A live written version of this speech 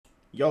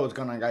Yo, what's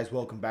going on, guys?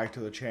 Welcome back to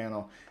the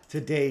channel.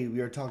 Today we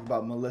are talking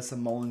about Melissa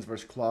Mullins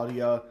versus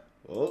Klaudia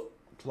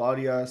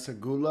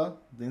Syguła.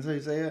 Didn't how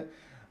you say it.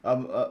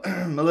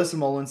 Melissa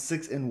Mullins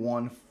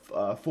 6-1,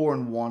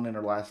 4-1 in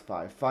her last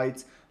 5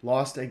 fights.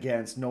 Lost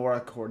against Nora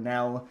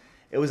Cornell.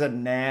 It was a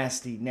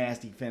nasty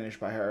finish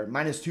by her.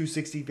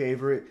 -260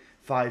 favorite,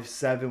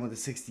 5'7" with a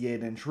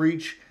 68-inch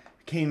reach.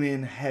 Came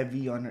in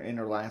heavy in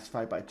her last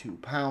fight by 2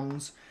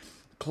 pounds.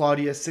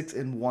 Klaudia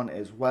 6-1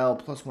 as well,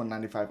 plus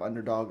 195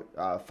 underdog,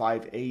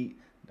 5'8".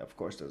 Of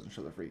course, doesn't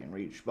show the freaking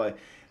reach. But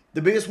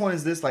the biggest one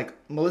is this: like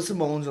Melissa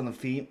Mullins on the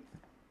feet,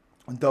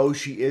 though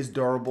she is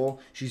durable,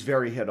 she's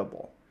very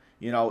hittable.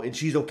 You know, and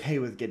she's okay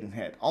with getting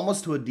hit,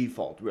 almost to a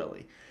default,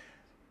 really.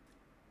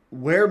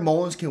 Where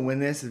Mullins can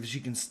win this is if she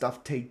can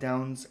stuff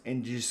takedowns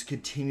and just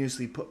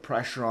continuously put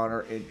pressure on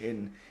her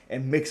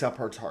and mix up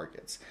her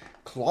targets.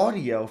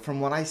 Klaudia, from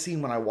what I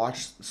seen when I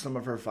watched some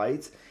of her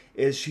fights,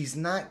 is she's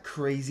not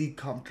crazy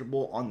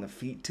comfortable on the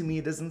feet. To me,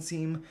 it doesn't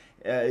seem.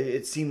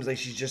 It seems like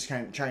she's just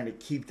kind of trying to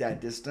keep that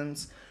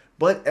distance.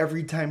 But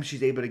every time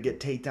she's able to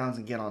get takedowns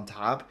and get on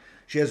top,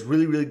 she has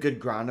really good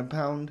ground and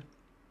pound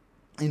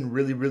and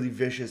really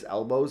vicious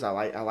elbows. I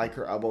like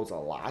her elbows a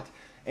lot.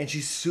 And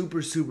she's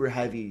super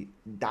heavy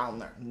down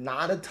there.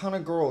 Not a ton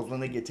of girls,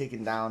 when they get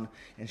taken down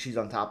and she's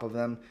on top of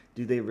them,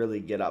 do they really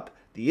get up.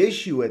 The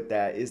issue with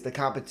that is the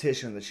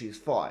competition that she's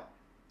fought.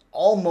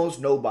 Almost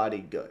nobody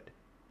good.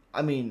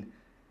 I mean,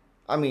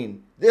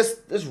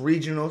 this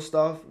regional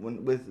stuff,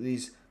 with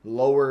these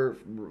lower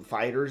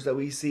fighters that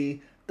we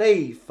see,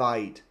 they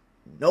fight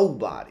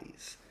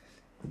nobodies.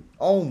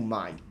 Oh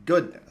my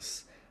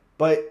goodness.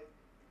 But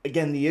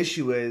again, the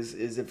issue is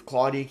if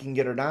Klaudia can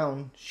get her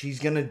down, she's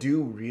gonna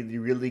do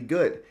really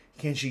good.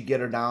 Can she get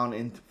her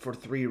down for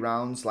 3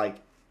 rounds,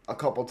 like a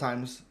couple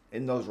times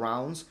in those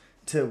rounds,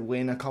 to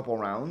win a couple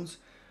rounds?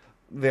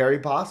 Very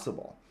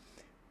possible.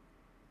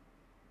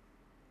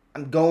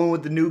 I'm going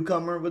with the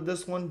newcomer with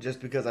this one, just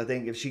because I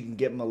think if she can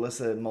get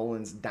Melissa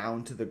Mullins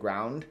down to the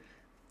ground,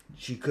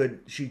 she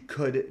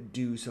could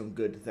do some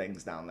good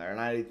things down there.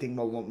 And I think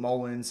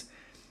Mullins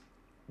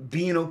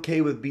being okay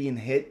with being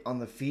hit on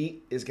the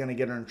feet is going to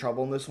get her in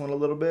trouble in this one a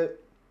little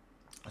bit.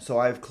 So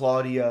I have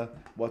Klaudia,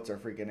 what's her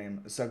freaking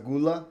name?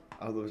 Syguła?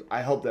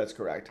 I hope that's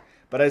correct.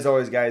 But as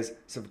always, guys,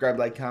 subscribe,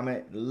 like,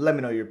 comment. Let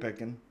me know you're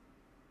picking.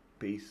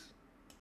 Peace.